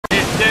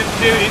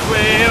duties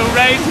will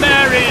raise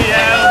merry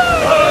yell.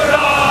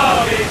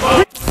 Hurrah,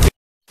 people!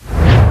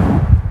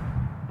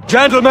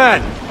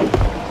 Gentlemen,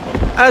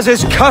 as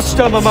is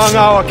custom among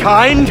our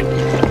kind,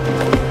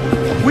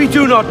 we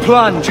do not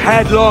plunge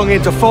headlong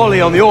into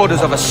folly on the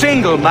orders of a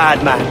single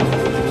madman,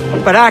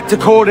 but act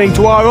according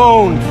to our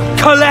own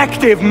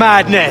collective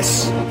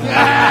madness.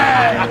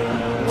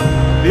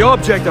 The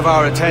object of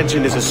our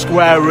attention is a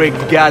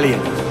square-rigged galleon,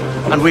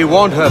 and we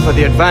want her for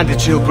the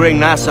advantage she'll bring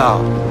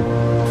Nassau.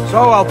 So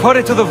I'll put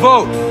it to the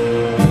vote.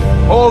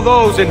 All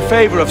those in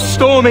favor of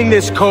storming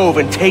this cove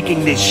and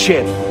taking this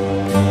ship,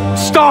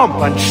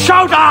 stomp and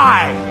shout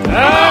aye!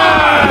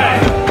 Aye!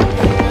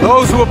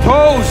 Those who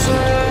oppose,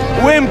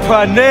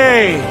 whimper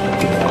nay!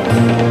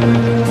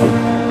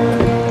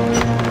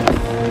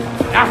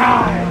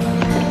 Aye!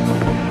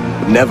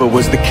 Never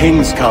was the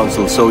King's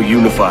Council so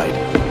unified.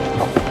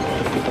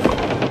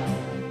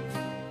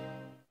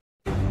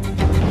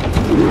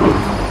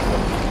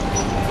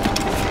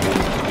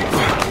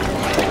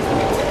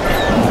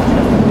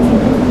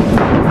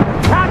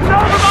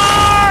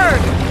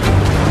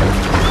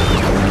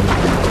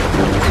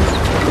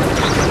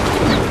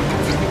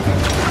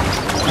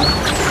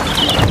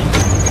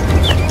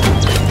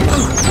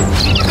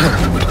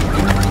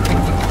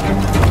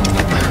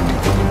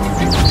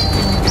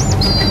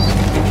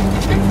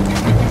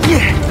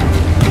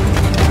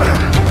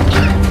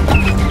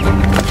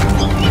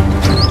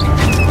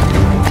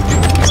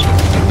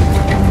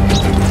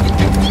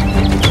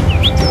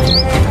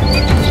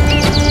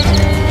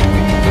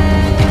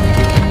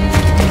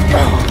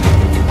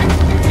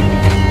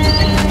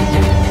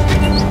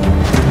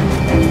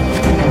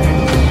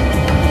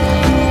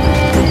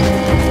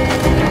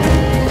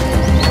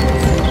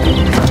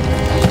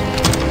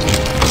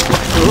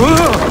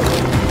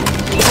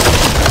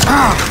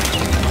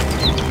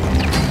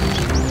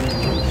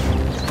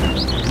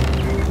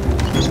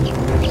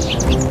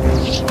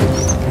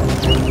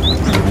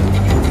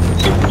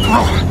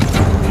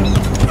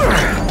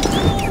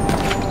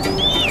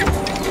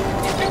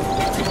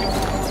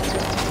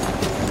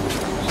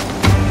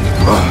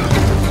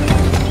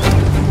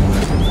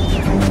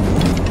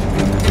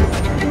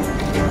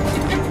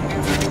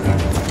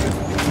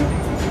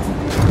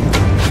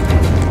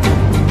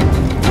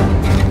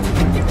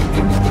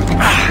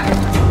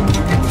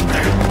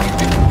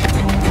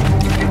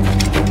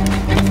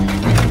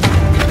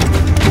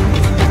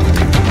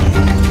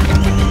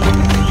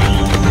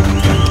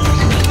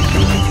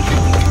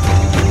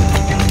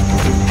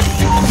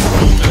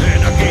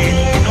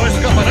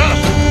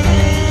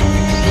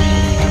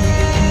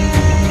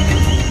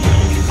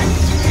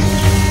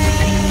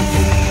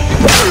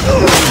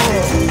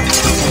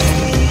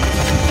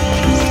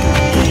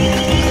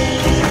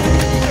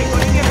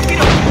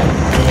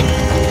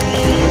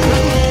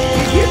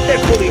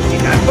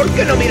 ¿Por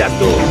qué no miras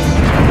tú?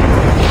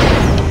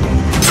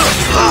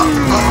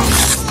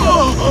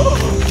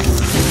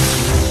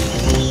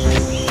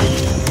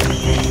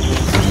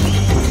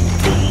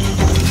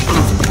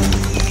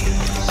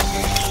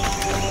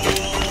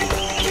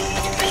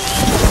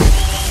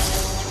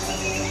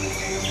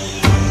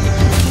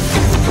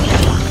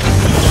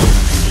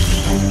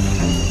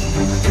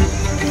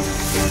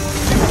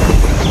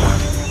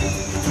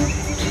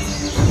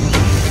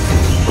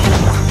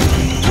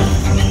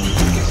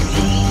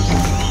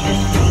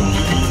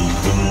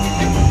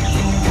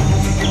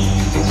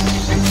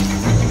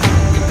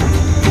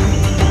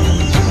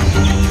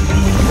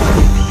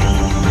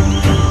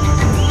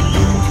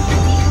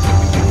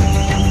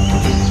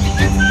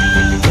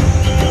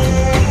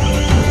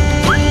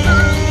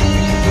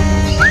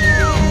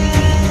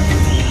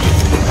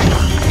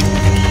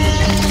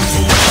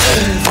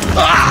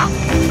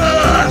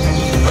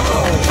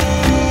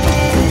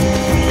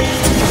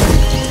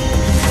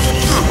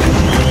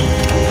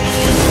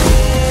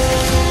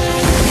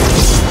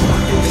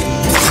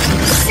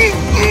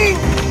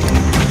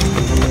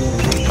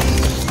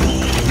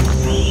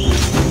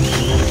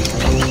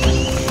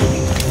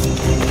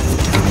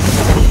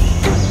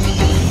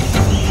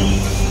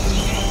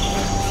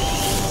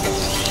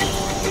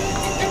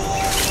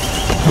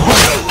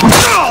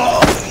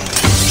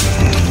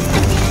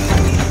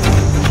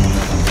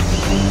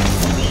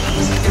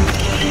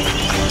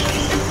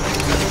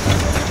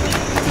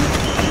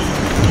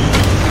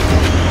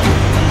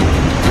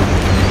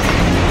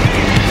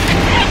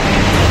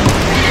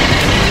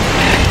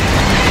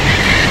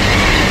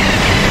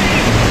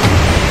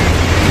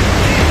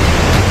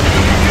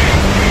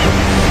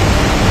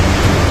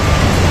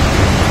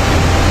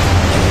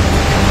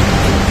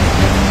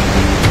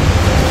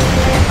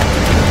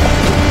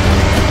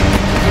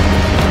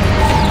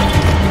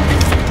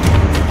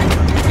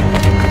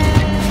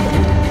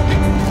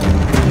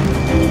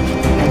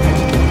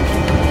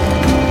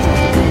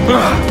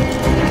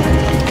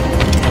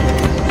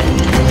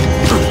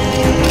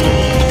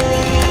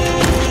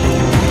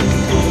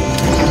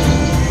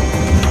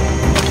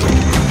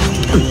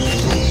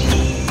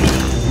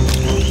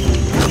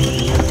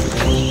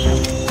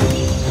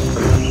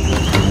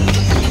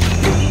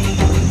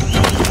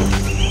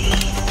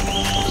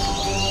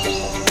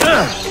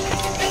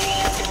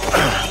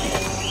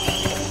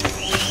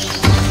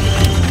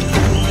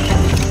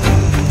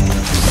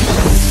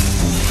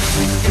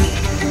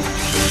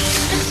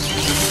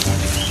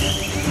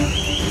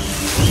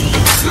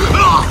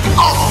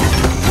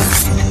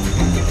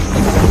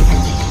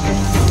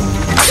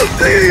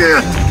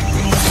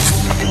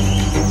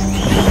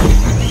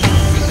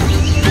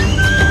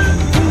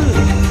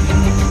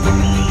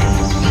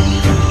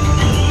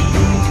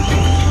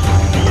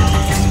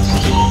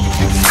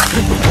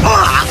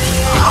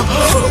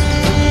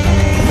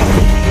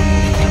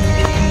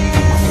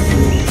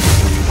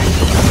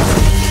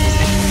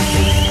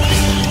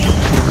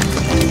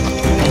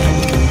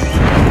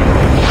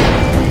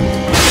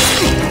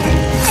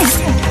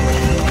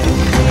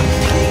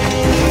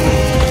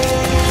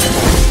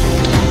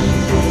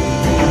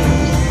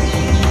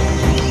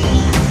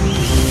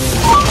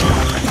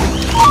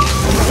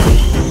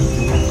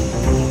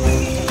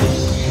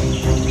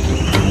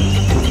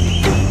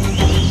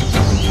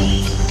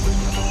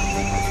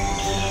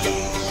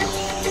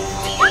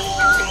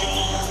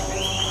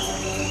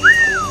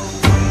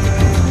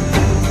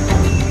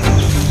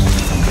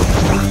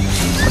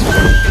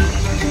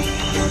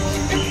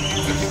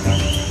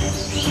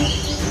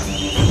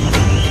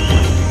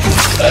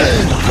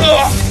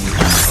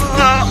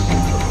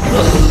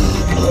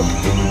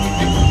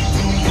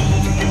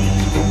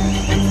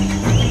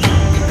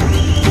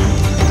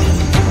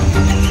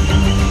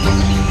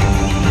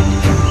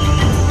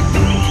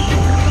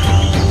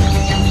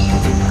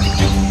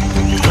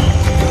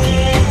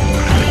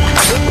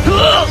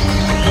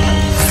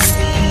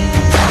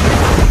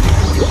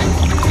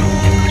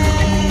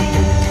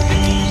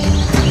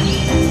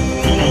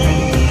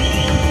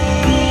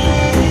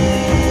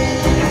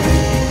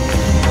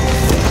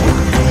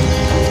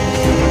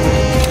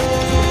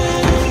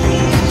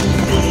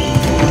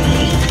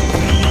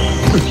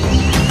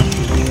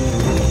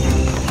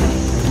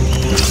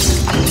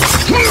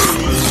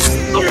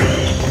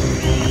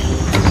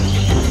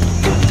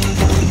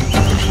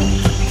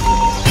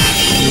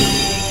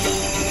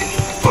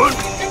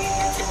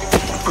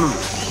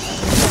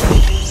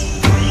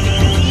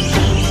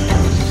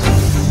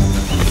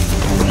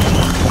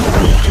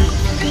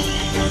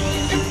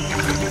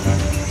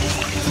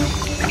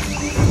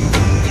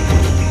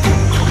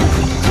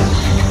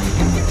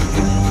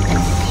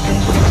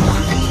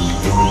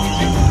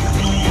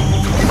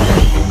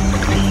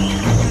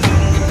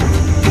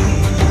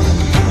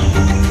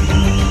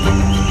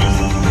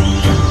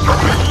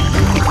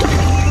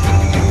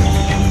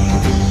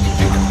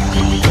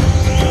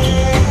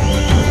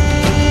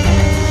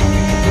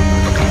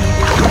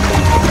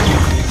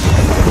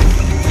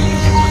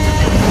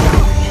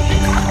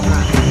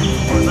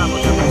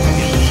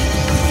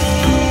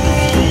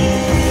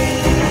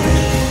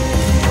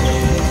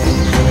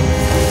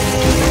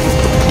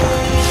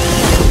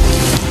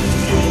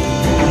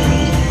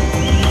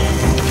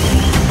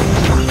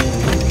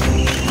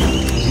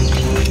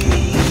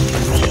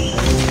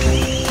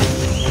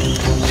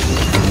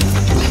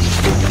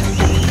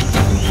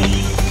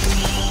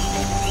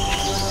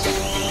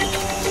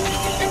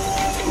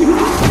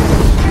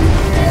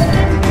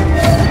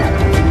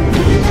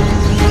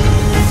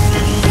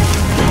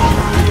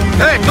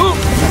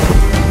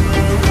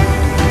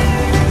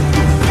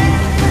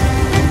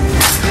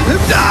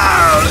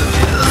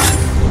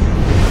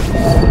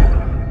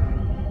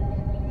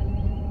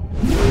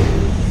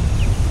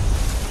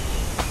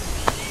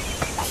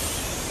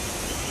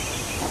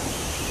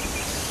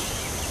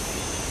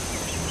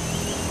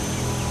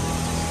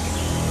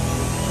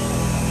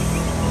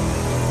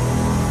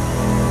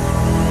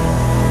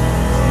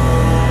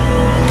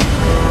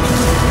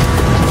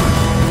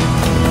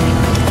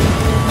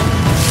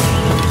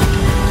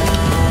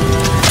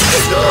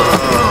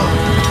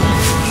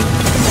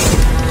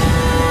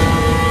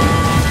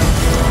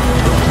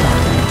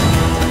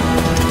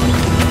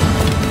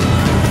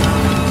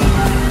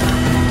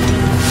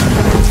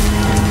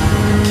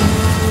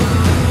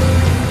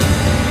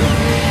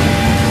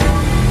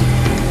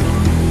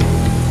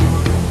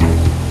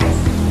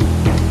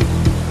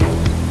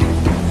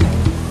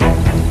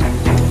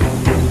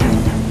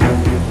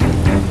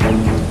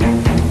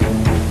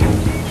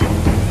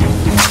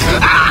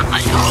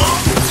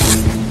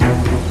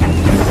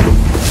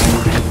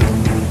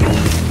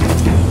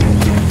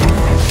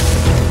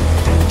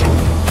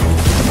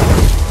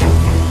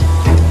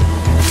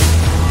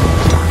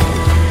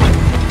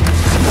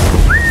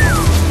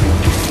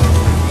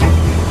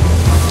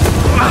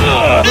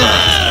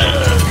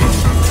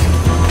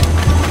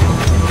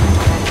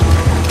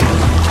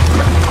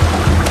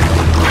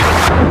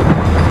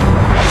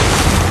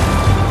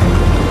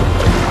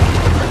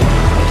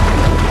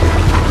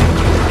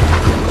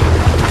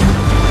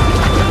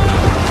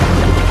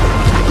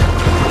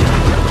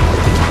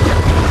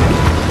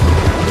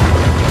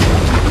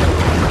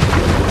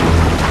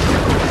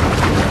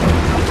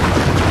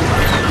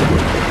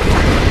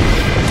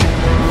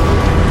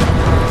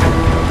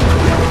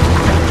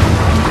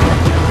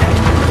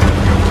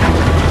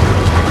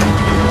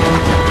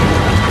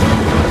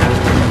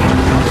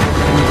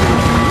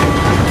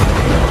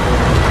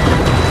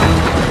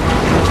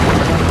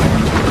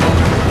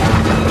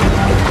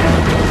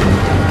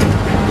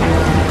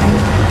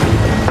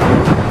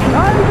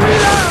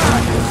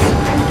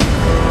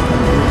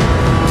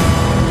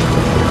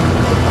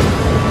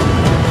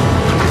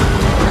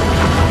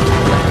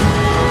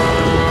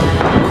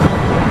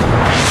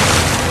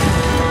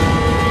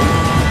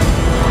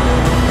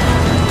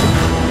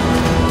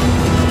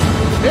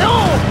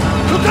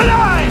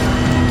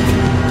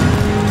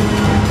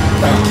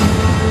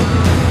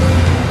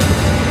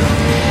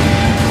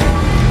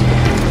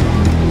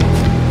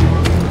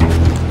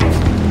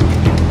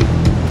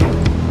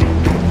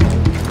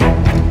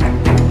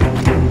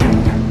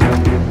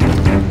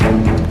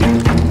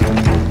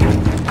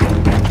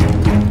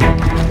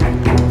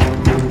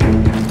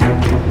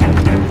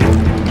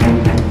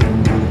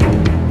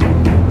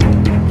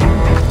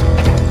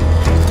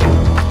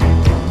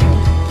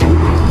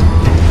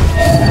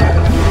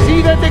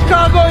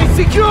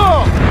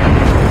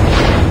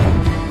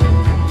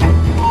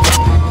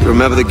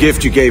 remember the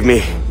gift you gave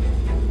me?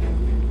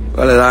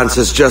 Well, it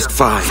answers just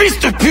fine. Fils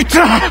de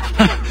putain!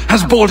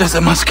 As bold as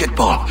a musket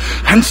ball,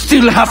 and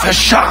still half as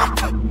sharp.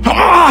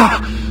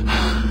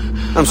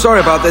 I'm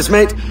sorry about this,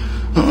 mate.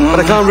 But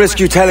I can't risk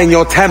you telling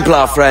your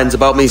Templar friends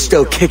about me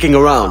still kicking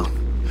around.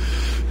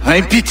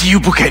 I pity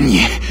you,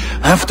 Boucanier.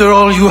 After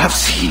all you have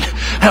seen,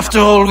 after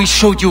all we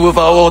showed you of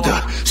our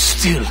order,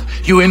 still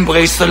you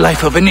embrace the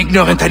life of an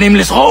ignorant and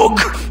aimless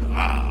rogue.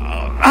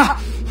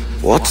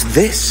 What's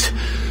this?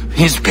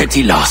 Is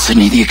petty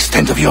larceny the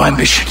extent of your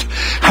ambition?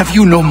 Have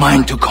you no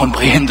mind to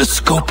comprehend the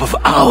scope of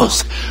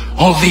ours?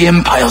 All the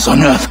empires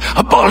on Earth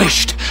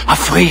abolished, a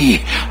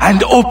free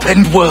and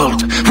open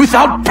world,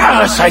 without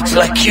parasites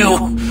like you.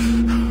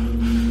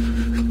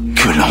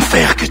 Que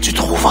l'enfer que tu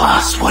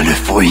trouveras soit le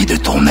fruit de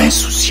ton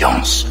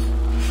insouciance.